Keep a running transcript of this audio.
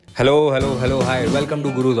Hi. Welcome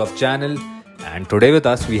to Gurus of Channel. And today with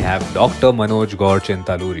us we have Dr. Manoj Gaur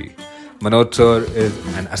Chintaluri. Manoj sir is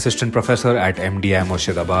an assistant professor at MDI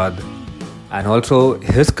Murshidabad. And also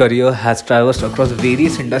his career has traversed across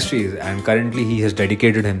various industries and currently he has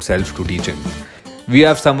dedicated himself to teaching. We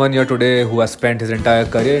have someone here today who has spent his entire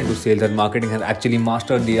career into sales and marketing, has actually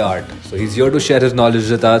mastered the art. So he's here to share his knowledge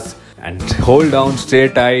with us. And hold down, stay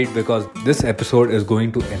tight because this episode is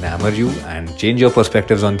going to enamor you and change your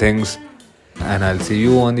perspectives on things. And I'll see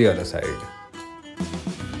you on the other side.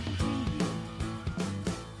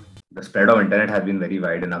 The spread of internet has been very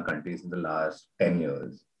wide in our country in the last 10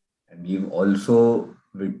 years. And we've also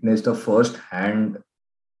witnessed a first-hand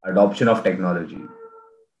adoption of technology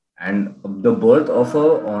and the birth of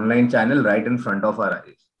an online channel right in front of our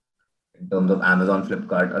eyes. In terms of Amazon,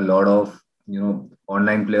 Flipkart, a lot of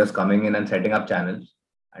online players coming in and setting up channels.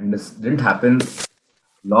 And this didn't happen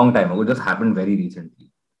long time ago, it just happened very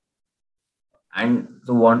recently. And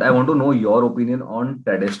so I want to know your opinion on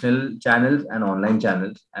traditional channels and online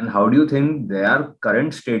channels, and how do you think their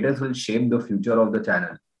current status will shape the future of the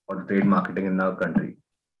channel or trade marketing in our country?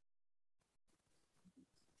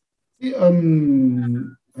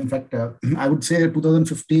 In fact, I would say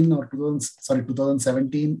 2015 or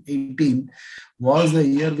 2017, 18 was the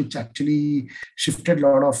year which actually shifted a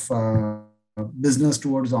lot of business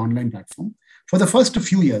towards the online platform. For the first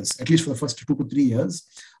few years, at least for the first 2 to 3 years,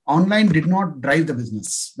 online did not drive the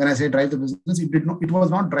business. When I say drive the business, it was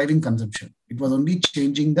not driving consumption. It was only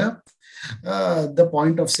changing the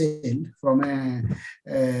point of sale from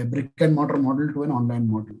a brick and mortar model to an online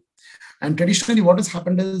model. And traditionally, what has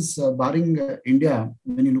happened is, barring India,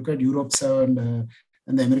 when you look at Europe and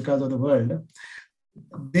the Americas of the world,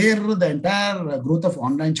 there the entire growth of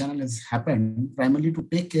online channel has happened primarily to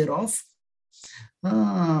take care of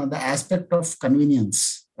the aspect of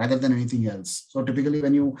convenience rather than anything else. So typically,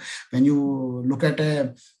 when you look at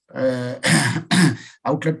a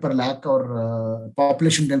outlet per lakh or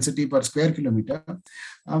population density per square kilometer,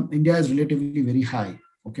 India is relatively very high.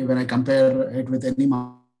 Okay, when I compare it with any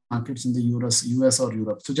markets in the US or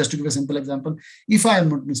Europe. So just to give a simple example, if I am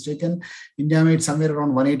not mistaken, India made somewhere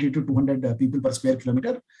around 180 to 200 people per square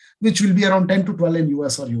kilometer, which will be around 10 to 12 in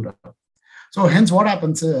US or Europe. So hence what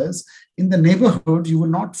happens is, in the neighborhood, you will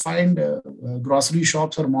not find grocery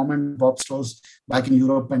shops or mom and pop stores like in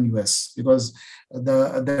Europe and US, because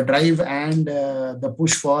the drive and the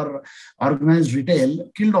push for organized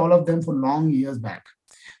retail killed all of them for long years back.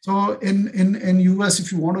 So in US,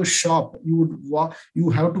 if you want to shop, you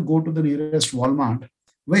have to go to the nearest Walmart,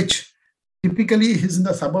 which typically is in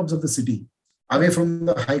the suburbs of the city, away from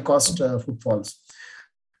the high cost footfalls.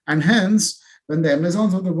 And hence, when the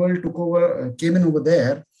Amazons of the world came in over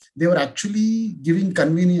there, they were actually giving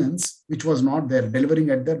convenience which was not there, delivering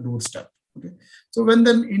at their doorstep. Okay, so when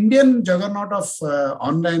the Indian juggernaut of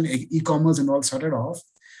online e-commerce and all started off,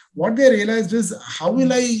 what they realized is,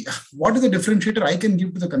 what is the differentiator I can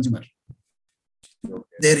give to the consumer?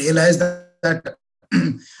 They realized that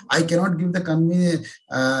I cannot give the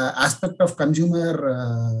aspect of consumer,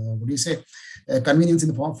 convenience in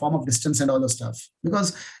the form of distance and all the stuff.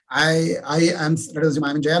 Because I'm in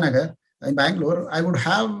Jayanagar, in Bangalore, I would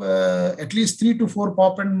have at least 3 to 4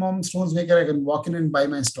 pop and mom stores where I can walk in and buy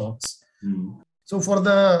my stocks. So for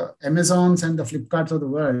the Amazons and the Flipkarts of the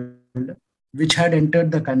world, which had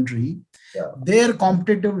entered the country, their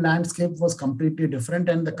competitive landscape was completely different,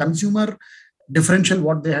 and the consumer differential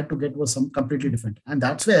what they had to get was completely different. And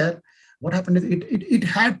that's where what happened is, it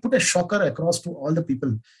had put a shocker across to all the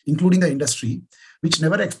people, including the industry, which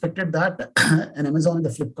never expected that an Amazon and the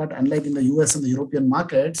Flipkart, unlike in the US and the European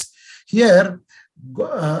markets, here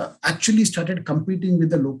actually started competing with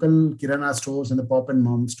the local Kirana stores and the pop and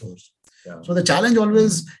mom stores. So the challenge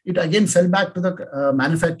always, it again fell back to the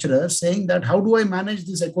manufacturer, saying that, how do I manage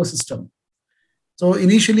this ecosystem? So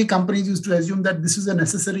initially, companies used to assume that this is a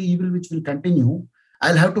necessary evil which will continue.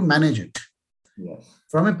 I'll have to manage it. Yes.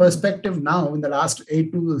 From a perspective now, in the last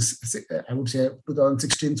 8 to, I would say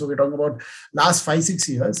 2016, so we're talking about last 5-6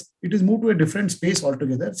 years, it is moved to a different space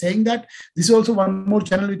altogether, saying that this is also one more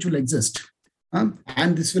channel which will exist,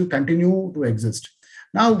 and this will continue to exist.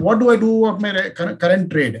 Now, what do I do of my current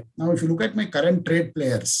trade? Now, if you look at my current trade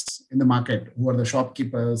players in the market, who are the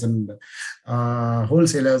shopkeepers and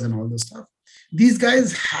wholesalers and all this stuff, these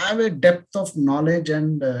guys have a depth of knowledge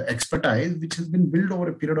and expertise which has been built over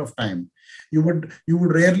a period of time. You would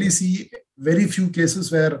rarely see very few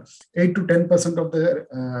cases where 8 to 10% of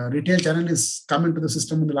the retail channel is come into the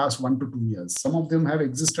system in the last 1 to 2 years. Some of them have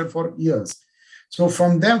existed for years. So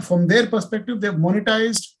from their perspective, they've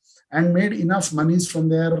monetized and made enough monies from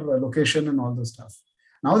their location and all the stuff.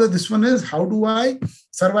 Now that this one is, how do I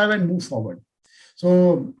survive and move forward?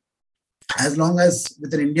 So as long as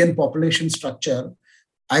with an Indian population structure,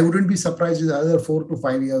 I wouldn't be surprised with another 4 to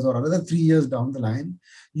 5 years or another 3 years down the line,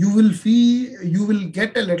 you will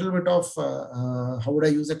get a little bit of, how would I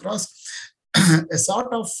use across, a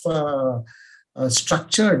sort of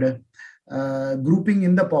structured grouping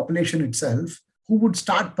in the population itself who would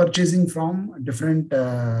start purchasing from different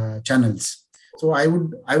channels. So I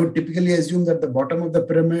would typically assume that the bottom of the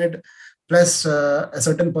pyramid plus a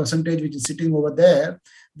certain percentage which is sitting over there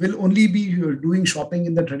will only be doing shopping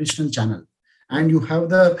in the traditional channel. And you have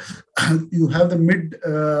the mid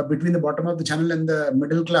between the bottom of the channel and the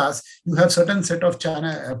middle class. You have certain set of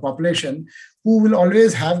channel population who will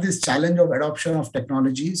always have this challenge of adoption of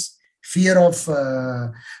technologies, fear of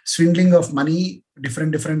swindling of money,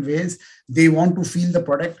 different ways. They want to feel the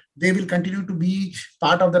product. They will continue to be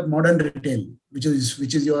part of that modern retail, which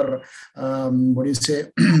is your what do you say,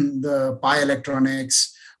 the Pi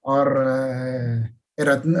Electronics or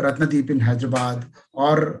Ratnadeep in Hyderabad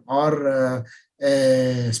or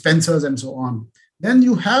Spencer's and so on. Then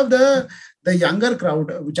you have the younger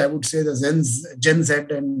crowd, which I would say the Gen Z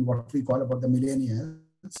and what we call about the millennials,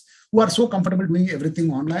 who are so comfortable doing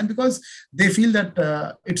everything online because they feel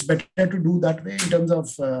that it's better to do that way in terms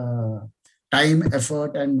of time,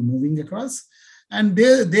 effort, and moving across. And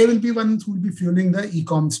they will be ones who will be fueling the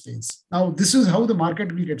e-com space. Now, this is how the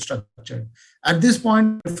market will get structured. At this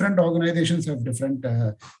point, different organizations have different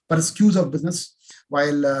SKUs of business.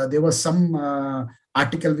 While there was some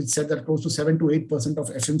article which said that close to 7 to 8% of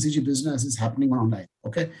FMCG business is happening online.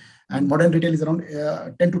 Okay, and modern retail is around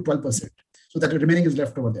 10 to 12%. So that the remaining is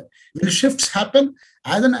left over there. Will shifts happen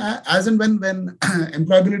as and when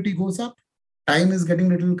employability goes up? Time is getting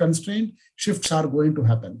a little constrained, shifts are going to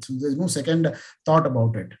happen. So there's no second thought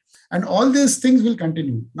about it. And all these things will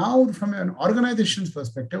continue. Now, from an organization's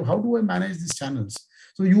perspective, how do I manage these channels?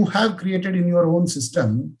 So you have created in your own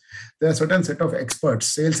system, there are a certain set of experts,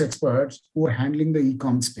 sales experts, who are handling the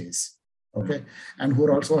e-com space. Okay, and who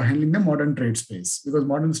are also handling the modern trade space, because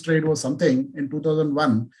modern trade was something in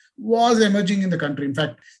 2001 was emerging in the country. In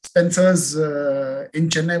fact, Spencer's in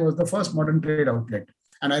Chennai was the first modern trade outlet.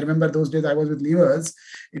 And I remember those days I was with Levers.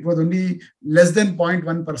 It was only less than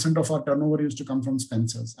 0.1% of our turnover used to come from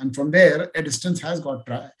Spencer's. And from there, a distance has got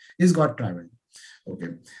traveled. Okay.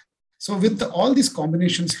 So with all these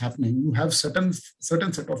combinations happening, you have certain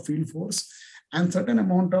set of field force and certain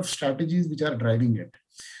amount of strategies which are driving it.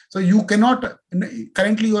 So you cannot,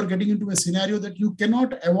 currently you are getting into a scenario that you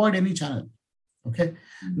cannot avoid any channel. Okay.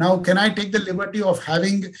 Now, can I take the liberty of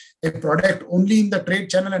having a product only in the trade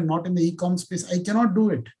channel and not in the e-com space? I cannot do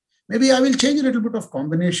it. Maybe I will change a little bit of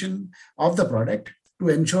combination of the product to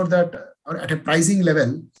ensure that at a pricing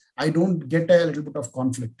level, I don't get a little bit of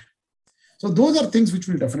conflict. So those are things which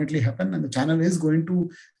will definitely happen, and the channel is going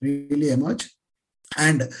to really emerge.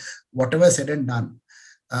 And whatever said and done,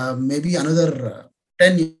 maybe another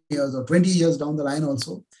 10 years or 20 years down the line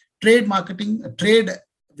also, trade marketing,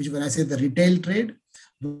 which when I say the retail trade,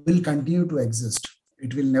 will continue to exist.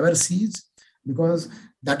 It will never cease, because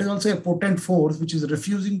that is also a potent force which is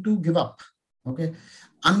refusing to give up. Okay.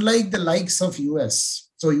 Unlike the likes of US.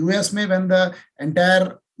 So US may, when the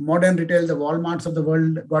entire modern retail, the Walmarts of the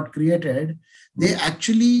world got created, they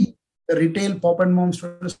actually, the retail pop and mom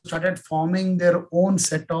stores started forming their own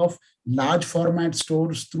set of large format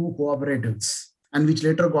stores through cooperatives, and which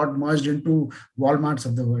later got merged into Walmarts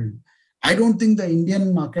of the world. I don't think the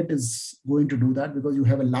Indian market is going to do that, because you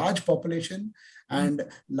have a large population and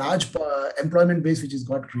large employment base which is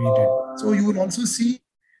got created. So you will also see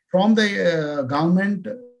from the government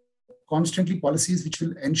constantly policies which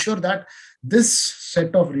will ensure that this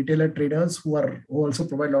set of retailer traders who also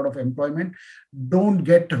provide a lot of employment don't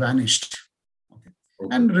get vanished. Okay.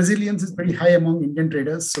 And resilience is pretty high among Indian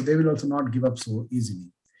traders, so they will also not give up so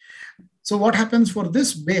easily. So what happens for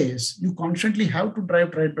this base? You constantly have to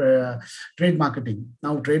drive trade marketing.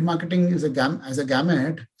 Now, trade marketing is as a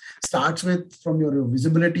gamut, starts with from your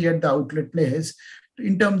visibility at the outlet place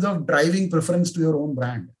in terms of driving preference to your own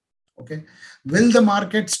brand. Okay, will the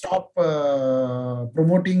market stop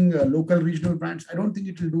promoting local regional brands? I don't think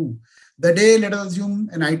it will do. The day, let us assume,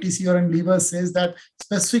 an ITC or an Levers says that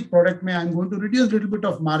specific product I'm going to reduce a little bit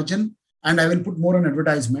of margin and I will put more on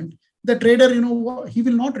advertisement. The trader, he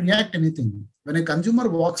will not react anything. When a consumer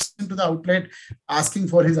walks into the outlet asking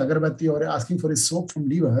for his agarbatti or asking for his soap from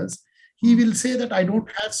Levers, he will say that I don't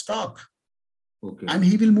have stock. Okay. And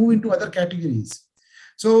he will move into other categories.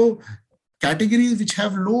 So categories which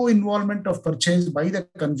have low involvement of purchase by the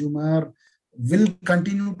consumer will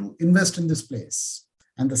continue to invest in this place.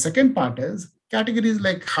 And the second part is categories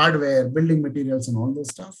like hardware, building materials, and all those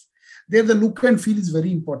stuff, there the look and feel is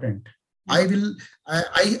very important.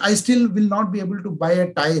 I still will not be able to buy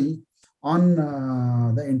a tile on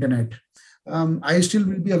the internet. I still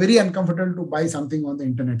will be very uncomfortable to buy something on the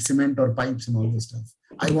internet, cement or pipes and all this stuff.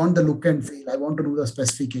 I want the look and feel. I want to do the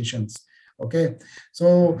specifications. Okay.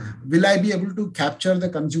 So will I be able to capture the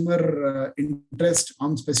consumer interest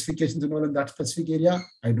on specifications and all in that specific area?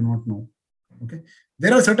 I do not know. Okay.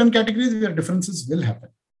 There are certain categories where differences will happen.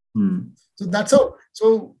 So that's how.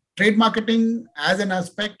 So trade marketing as an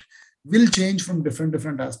aspect will change from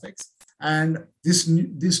different aspects. And this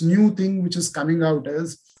new thing which is coming out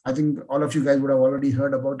is, I think all of you guys would have already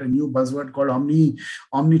heard about a new buzzword called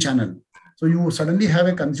omni-channel. So you suddenly have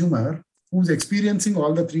a consumer who's experiencing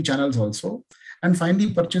all the three channels also and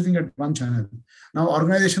finally purchasing at one channel. Now,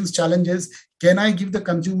 organizations' challenge is, can I give the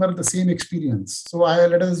consumer the same experience? So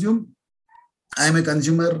let us assume I am a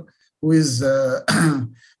consumer who is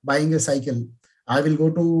buying a cycle. I will go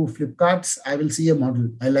to Flipkart. I will see a model.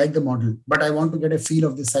 I like the model, but I want to get a feel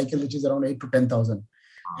of this cycle, which is around 8 to 10,000.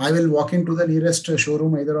 I will walk into the nearest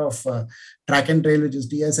showroom, either of Track and Trail, which is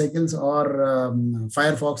TI cycles, or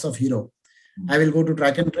Firefox of Hero. I will go to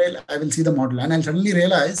Track and Trail. I will see the model, and I'll suddenly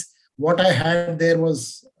realize what I had there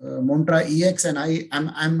was Montra EX, and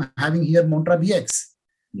I'm having here Montra BX.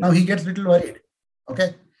 Yeah. Now he gets a little worried.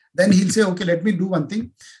 Okay. Then he'll say, okay, let me do one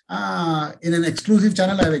thing. In an exclusive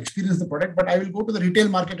channel, I've experienced the product, but I will go to the retail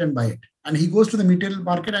market and buy it. And he goes to the retail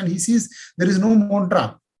market and he sees there is no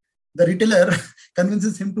Montra. The retailer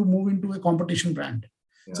convinces him to move into a competition brand.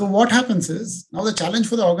 Yeah. So what happens is, now the challenge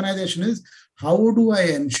for the organization is, how do I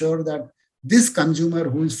ensure that this consumer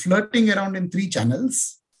who is flirting around in three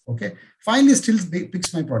channels, okay, finally still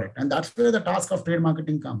picks my product? And that's where the task of trade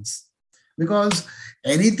marketing comes. Because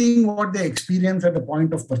anything what they experience at the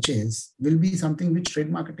point of purchase will be something which trade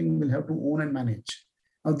marketing will have to own and manage.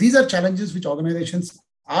 Now, these are challenges which organizations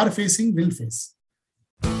are facing, will face.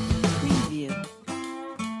 Preview.